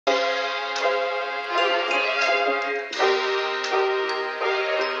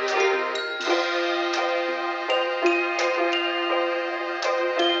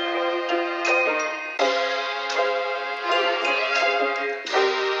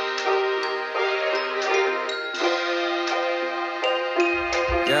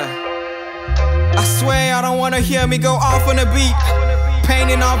Yeah. I swear I don't wanna hear me go off on a beat.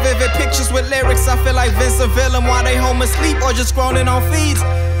 Painting all vivid pictures with lyrics. I feel like Vincent Villain while they home asleep or just scrolling on feeds.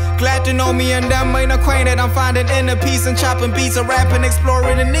 Glad to know me and them ain't acquainted. I'm finding inner peace and chopping beats of rapping,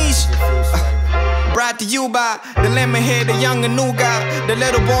 exploring the niche. Brought to you by the lemon head, the young and new guy, the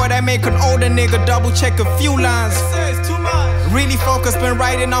little boy that make an older nigga double check a few lines. Really focused, been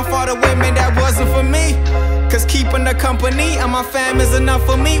writing off all the women that wasn't for me. Cause keeping the company and my fam is enough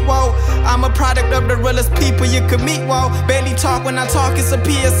for me, whoa. I'm a product of the realest people you could meet, whoa. Barely talk when I talk, it's a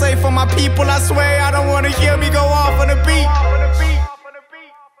PSA for my people. I swear I don't wanna hear me go off on a beat.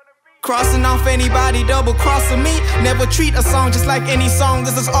 Crossing off anybody, double crossing me. Never treat a song just like any song,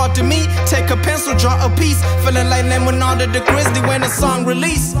 this is art to me. Take a pencil, draw a piece. Feeling like Lemonade the Grixxly when the song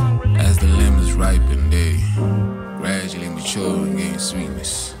release. As the lemons ripen, they gradually mature and gain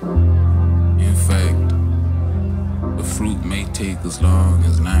sweetness. In fact, the fruit may take as long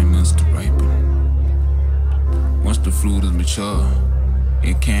as 9 months to ripen. Once the fruit is mature,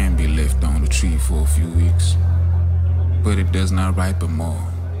 it can be left on the tree for a few weeks, but it does not ripen more.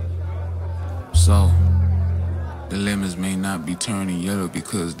 So, the lemons may not be turning yellow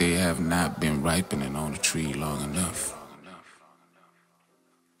because they have not been ripening on the tree long enough.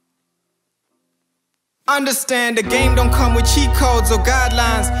 Understand the game don't come with cheat codes or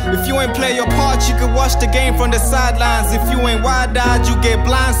guidelines. If you ain't play your part, you can watch the game from the sidelines. If you ain't wide-eyed, you get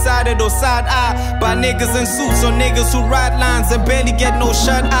blindsided or side-eyed by niggas in suits or niggas who ride lines and barely get no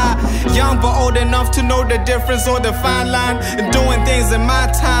shut-eye. Young but old enough to know the difference or the fine line, and doing things in my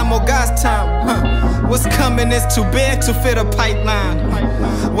time or God's time. What's coming is too big to fit a pipeline.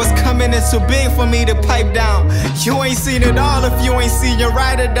 What's coming is too big for me to pipe down. You ain't seen it all if you ain't seen your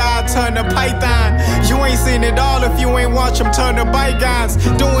ride or die turn to python. You ain't seen it all if you ain't watch them turn to bygones.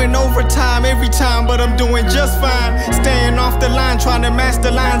 Doing overtime every time, but I'm doing just fine. Staying off the line, trying to match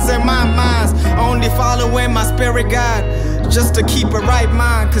the lines in my minds. Only following my spirit guide, just to keep a right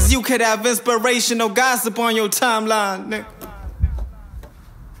mind. Cause you could have inspirational gossip on your timeline, nigga.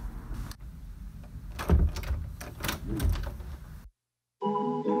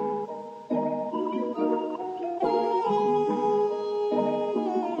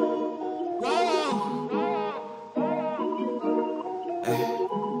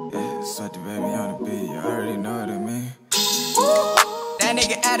 Such the baby on the beat, you already know what I mean. That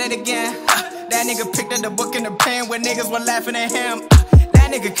nigga at it again. That nigga picked up the book in the pen when niggas were laughing at him.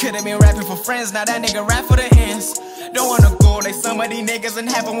 That nigga could've been rapping for friends, now that nigga rap for the ends. Don't wanna go like some of these niggas and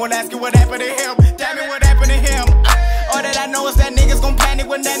have them will ask you what happened to him. Damn it, what happened to him? All that I know is that niggas gon' panic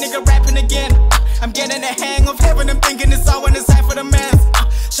when that nigga rapping again. I'm getting the hang of heaven and thinking it's all when it's half for the man.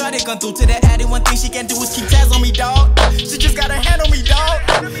 Shawty gon' through to the Addie, one thing she can do is keep tabs on me, dawg. She just got a hand on me, dawg.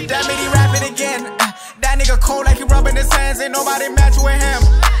 That made he rapping again. That nigga cold like he rubbing his hands, ain't nobody match with him.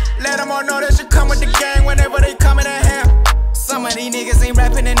 Let them all know that she come with the gang whenever they coming at him. Some of these niggas ain't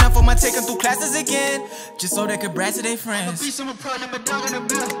rapping enough, I'ma take them through classes again, just so they could brag to their friends.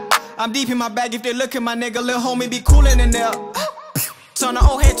 I'm deep in my bag, if they look at my nigga, lil' homie be coolin' in there. Turn an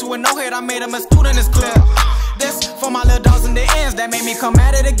old head to a no head, I made him a student, it's clear. This for my little dogs in the ends that made me come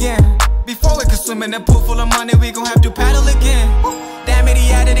at it again. Before we could swim in a pool full of money, we gon' have to paddle again. Damn it, he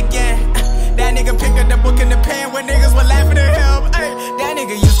at it again. That nigga picked up the book in the pen when niggas were laughing at him. Ay, that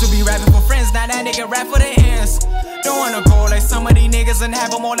nigga used to be rapping for friends, now that nigga rap for the ends. Don't wanna go like some of these niggas and have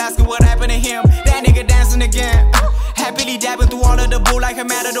them all asking what happened to him. That nigga dancing again. Happily dabbing through all of the bull like a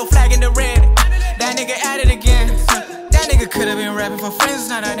matador flag in the red. That nigga at it again. That nigga could've been rapping for friends,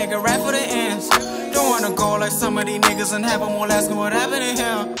 now that nigga rap for the ends. Don't wanna go like some of these niggas and have them all asking what happened to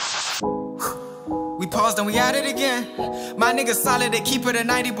him. We paused and we at it again. My niggas solid, they keep it at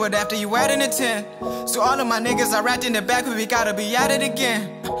 90, but after you add in a 10. So all of my niggas I rapped in the back, but we gotta be at it again.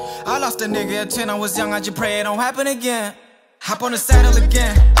 I lost a nigga at 10, I was young, I just pray it don't happen again. Hop on the saddle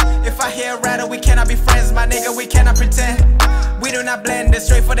again. If I hear a rattle, we cannot be friends, my nigga, we cannot pretend. We do not blend, it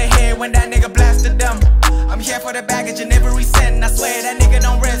straight for the head when that nigga blasted them. I'm here for the baggage and every cent, I swear that nigga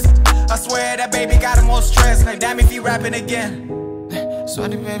don't rest. I swear that baby got him all stressed, like damn if he rapping again.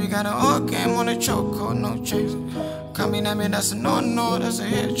 Sweaty baby got an all game on the chokehold, no chase. Coming at me, that's a no, that's a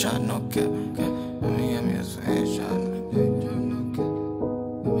headshot, no cap. Let me get me as a headshot, no cap.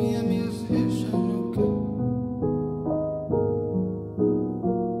 Let me get me as a headshot, no cap.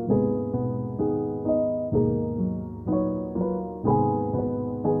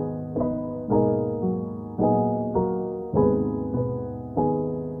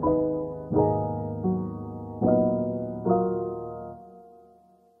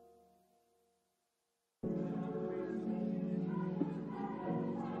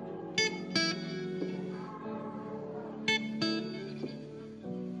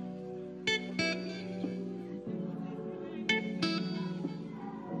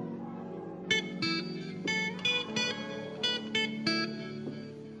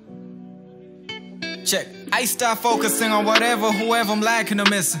 Check. I start focusing on whatever, whoever I'm lacking or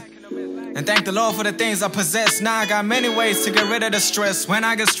missing. And thank the Lord for the things I possess. Now I got many ways to get rid of the stress when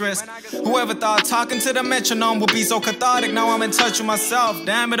I get stressed. Whoever thought talking to the metronome would be so cathartic. Now I'm in touch with myself.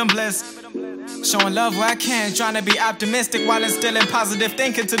 Damn it, I'm blessed. Showing love where I can, trying to be optimistic while instilling positive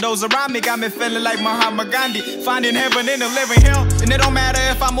thinking to those around me. Got me feeling like Mahatma Gandhi, finding heaven in the living hell. And it don't matter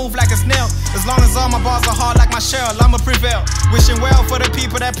if I move like a snail, as long as all my bars are hard like my shell, I'ma prevail. Wishing well for the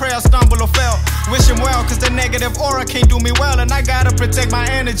people that pray I stumble or fail. Wishing well cause the negative aura can't do me well. And I gotta protect my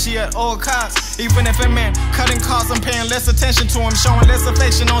energy at all costs. Even if it meant cutting costs, I'm paying less attention to them, showing less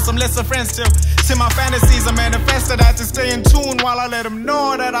affection on some lesser friends till. To my fantasies I manifested, I have to stay in tune while I let them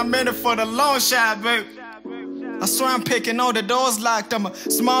know that I'm in it for the long shot, babe. I swear I'm picking all the doors locked. I'm a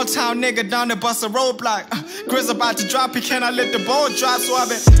small town nigga down to bust a roadblock. Grizz about to drop, he cannot let the ball drop. So I've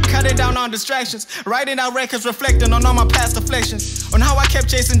been cutting down on distractions, writing out records reflecting on all my past afflictions. On how I kept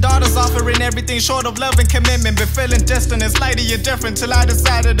chasing daughters, offering everything short of love and commitment. Been feeling destined and slightly indifferent till I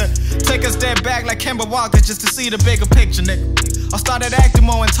decided to take a step back like Kemba Walker just to see the bigger picture, nigga. I started acting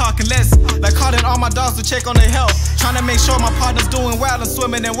more and talking less, like calling all my dogs to check on their health, trying to make sure my partner's doing well and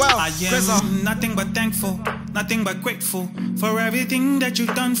swimming in well. I am nothing but thankful, nothing but grateful for everything that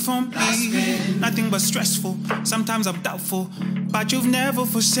you've done for me. Nothing but stressful, sometimes I'm doubtful, but you've never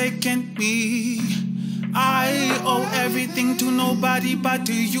forsaken me. I owe everything to nobody but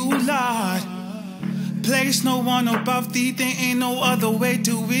to you, Lord. Place no one above thee, there ain't no other way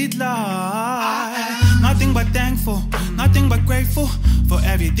to it, Lord. Nothing but thankful, nothing but grateful for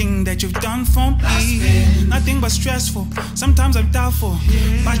everything that you've done for me. Nothing but stressful, sometimes I'm doubtful,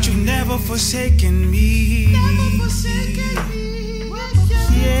 but you've never forsaken me.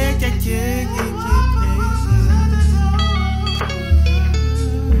 Yeah, yeah, yeah, yeah.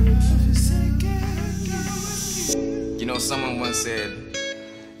 You know, someone once said,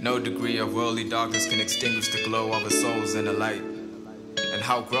 no degree of worldly darkness can extinguish the glow of a soul's inner light. And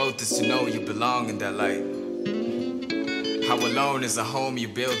how growth is to know you belong in that light. How alone is a home you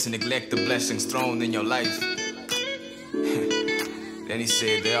built to neglect the blessings thrown in your life. Then he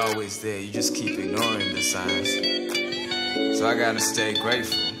said, they're always there, you just keep ignoring the signs. So I gotta stay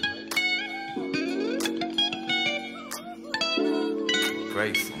grateful.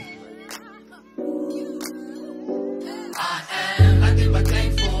 Grateful. I am nothing but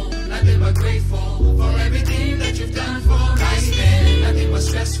thankful, nothing but grateful for everything that you've done for me. Nothing but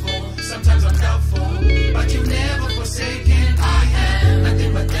stressful, sometimes I'm doubtful, but you've never forsaken. I am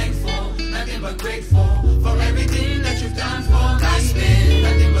nothing but thankful, nothing but grateful for everything that you've done for me.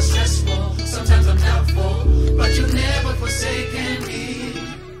 Nothing but stressful, sometimes I'm doubtful, but you've never forsaken me.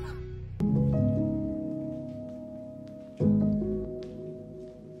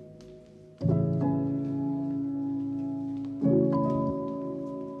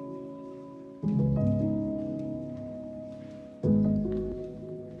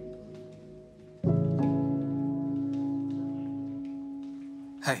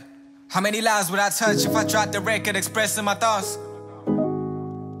 Hey, how many lives would I touch if I dropped the record expressing my thoughts?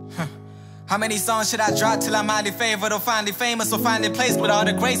 How many songs should I drop till I'm highly favored or finally famous or finally placed with all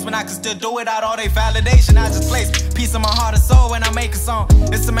the grace when I can still do it out all they validation? I just place peace in my heart and soul when I make a song.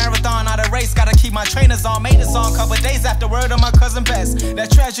 It's a marathon, not a race, gotta keep my trainers on. Made a song couple days after word of my cousin passed. That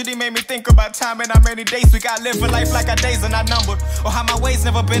tragedy made me think about time and how many days we got living life like our days are not numbered. Or how my ways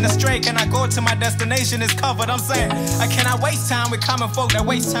never been astray. Can I go to my destination is covered? I'm saying I cannot waste time with common folk that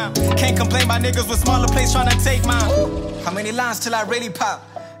waste time. Can't complain my niggas with smaller plates trying to take mine. How many lines till I really pop?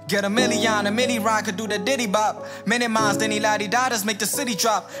 Get a mini ride could do the diddy bop. Many minds, then he la-di-da-das make the city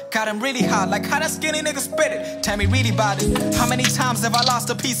drop. Got him really hot, like how that skinny nigga spit it. Tell me really about it. How many times have I lost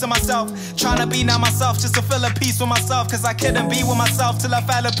a piece of myself? Trying to be not myself, just to feel a peace with myself. Cause I couldn't be with myself till I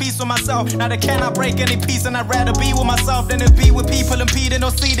felt a peace with myself. Now they cannot break any peace and I'd rather be with myself than to be with people impeding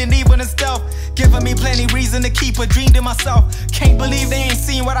or seeding even in stealth. Giving me plenty reason to keep a dream to myself. Can't believe they ain't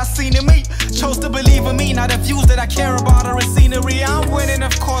seen what I seen in me. Chose to believe in me, not the views that I care about or in scenery. I'm winning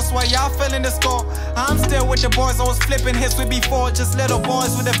of course. While y'all feeling the score, I'm still with the boys. I was flipping hits with before. Just little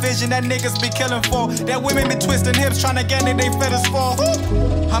boys with a vision that niggas be killing for. That women be twisting hips trying to get it they feathers for.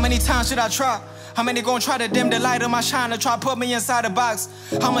 How many times should I try? How many gon' try to dim the light of my shine to try put me inside a box?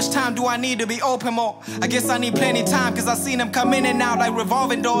 How much time do I need to be open more? I guess I need plenty time cause I seen them come in and out like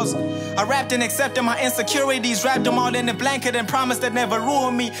revolving doors. I rapped and accepted my insecurities, wrapped them all in a blanket and promised that never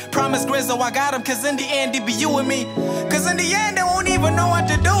ruin me. Promised Grixxly I got them cause in the end it be you and me. Cause in the end they won't even know what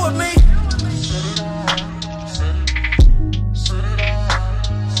to do with me.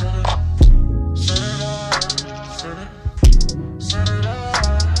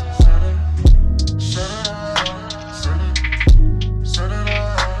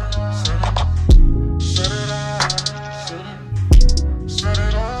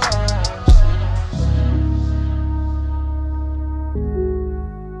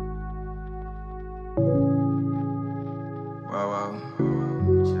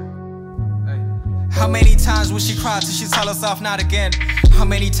 How many times will she cry till she tell herself not again? How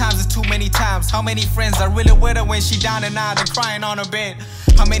many times is too many times? How many friends are really with her when she down and out and crying on her bed?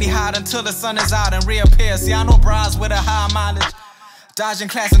 How many hide until the sun is out and reappear? See, I know bras with a high mileage, dodging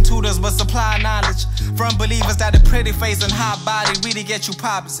class and tutors but supply knowledge from believers that the pretty face and hot body really get you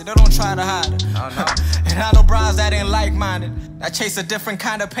poppin'. So they don't try to hide it. Oh, no. And I know bras that ain't like-minded, that chase a different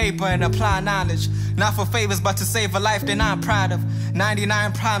kind of paper and apply knowledge, not for favors but to save a life they're not proud of.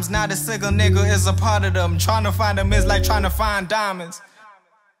 99 primes, not a single nigga is a part of them. Trying to find them is like trying to find diamonds.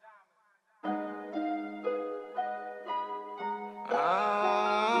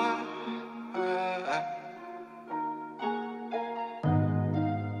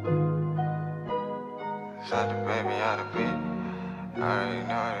 Shot the baby out of beat. I already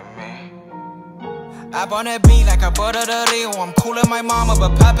know what I mean. I on that beat like a Brema To Rio. I'm coolin' my mama,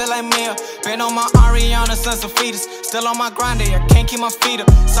 but poppin' like me. Been on my Oriiginelle since a fetus. Still on my grind, I can't keep my feet up.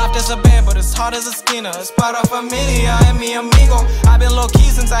 Soft as a bed, but as hard as a skinner. It's part of familia and mi amigo. I been low key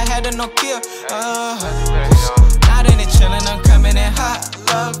since I had a Nokia. Not in it chillin', I'm coming in hot.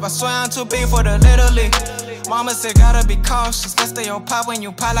 Love, I swear I'm too big for the little league. Mama said gotta be cautious. Let's stay on pop when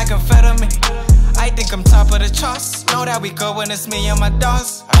you pop like amphetamine. I think I'm top of the charts. Know that we good when it's me and my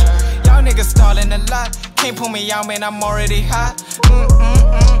dogs. Y'all niggas stallin' a lot. Can't pull me out, man, I'm already hot.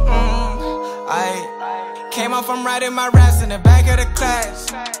 I came out from writing my raps in the back of the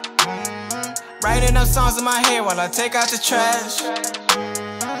class. Writing up songs in my head while I take out the trash.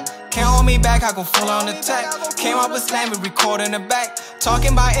 Can't hold me back, I go full on attack. Came up with slam, we record in the back.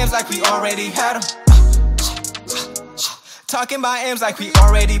 Talking about M's like we already had them. Talking about M's like we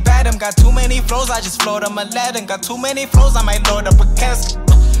already bad them. Got too many flows, I just float them Aladdin. Got too many flows, I might load up a casket.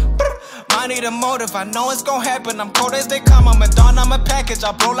 Money the motive, I know it's gon' happen. I'm cold as they come, I'm a dawn, I'm a package.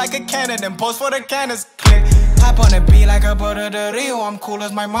 I blow like a cannon and post for the cannons. Click. Hop on the beat like a Brema To Rio. I'm cool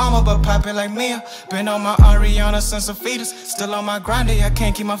as my mama, but poppin' like me. Been on my Oriiginelle since a fetus. Still on my grind, I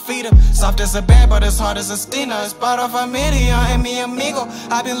can't keep my feet up. Soft as a bed, but as hard as a stina. It's part of familia and mi amigo.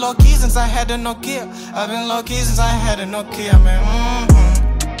 I been low key since I had a Nokia. I been low key since I had a Nokia, man.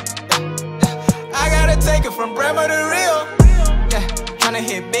 I gotta take it from Brema To Rio. Yeah, tryna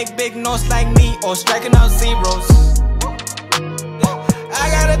hit big notes like me or striking out zeros. I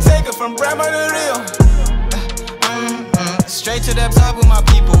gotta take it from Brema To Rio. Straight to the top with my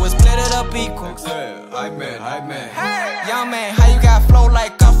people, we split it up equal. I bet. Hey. Young man, how you got flow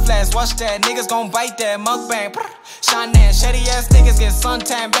like a flash? Watch that, niggas gon' bite that mukbang. Shine that, shady ass niggas get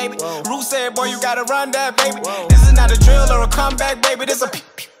suntan, baby. Rue said, boy, you gotta run that, baby. This is not a drill or a comeback, baby. This a pew,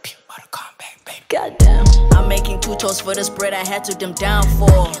 pew, pew, or a comeback, baby. Goddamn, I'm making 2 toasts for the spread I had to them down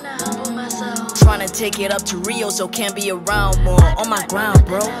for. Tryna take it up to Rio so can't be around more. On my ground,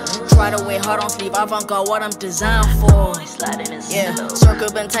 bro. Try to wear hard on sleeve, avant-garde what I'm designed for. Yeah, circle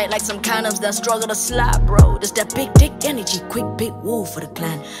been tight like some condoms that struggle to slide, bro. This that big dick energy, quick big woo for the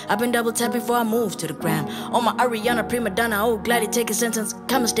clan. I've been double tapping before I move to the gram. On my Oriiginelle prima donna, oh glad take a sentence,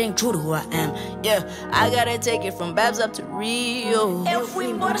 come and staying true to who I am. Yeah, I gotta take it from Babs up to Rio.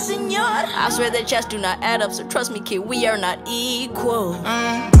 I swear their chests do not add up, so trust me kid, we are not equal.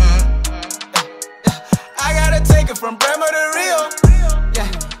 I gotta take it from Brema To Rio. Yeah,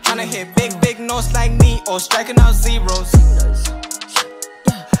 tryna hit big notes like me or striking out zeros.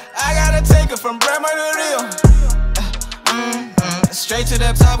 I gotta take it from Brema To Rio. Straight to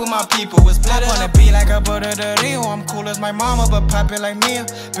the top with my people, we split on the beat like a Brema To Rio. I'm cool as my mama, but poppin' like me.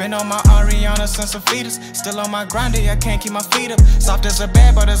 Been on my Oriiginelle since a fetus. Still on my grind, I can't keep my feet up. Soft as a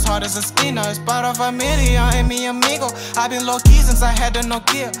bed, but as hard as a stina. It's part of familia and mi amigo. I been low key since I had a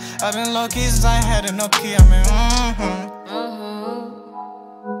Nokia. I been low key since I had a Nokia, man.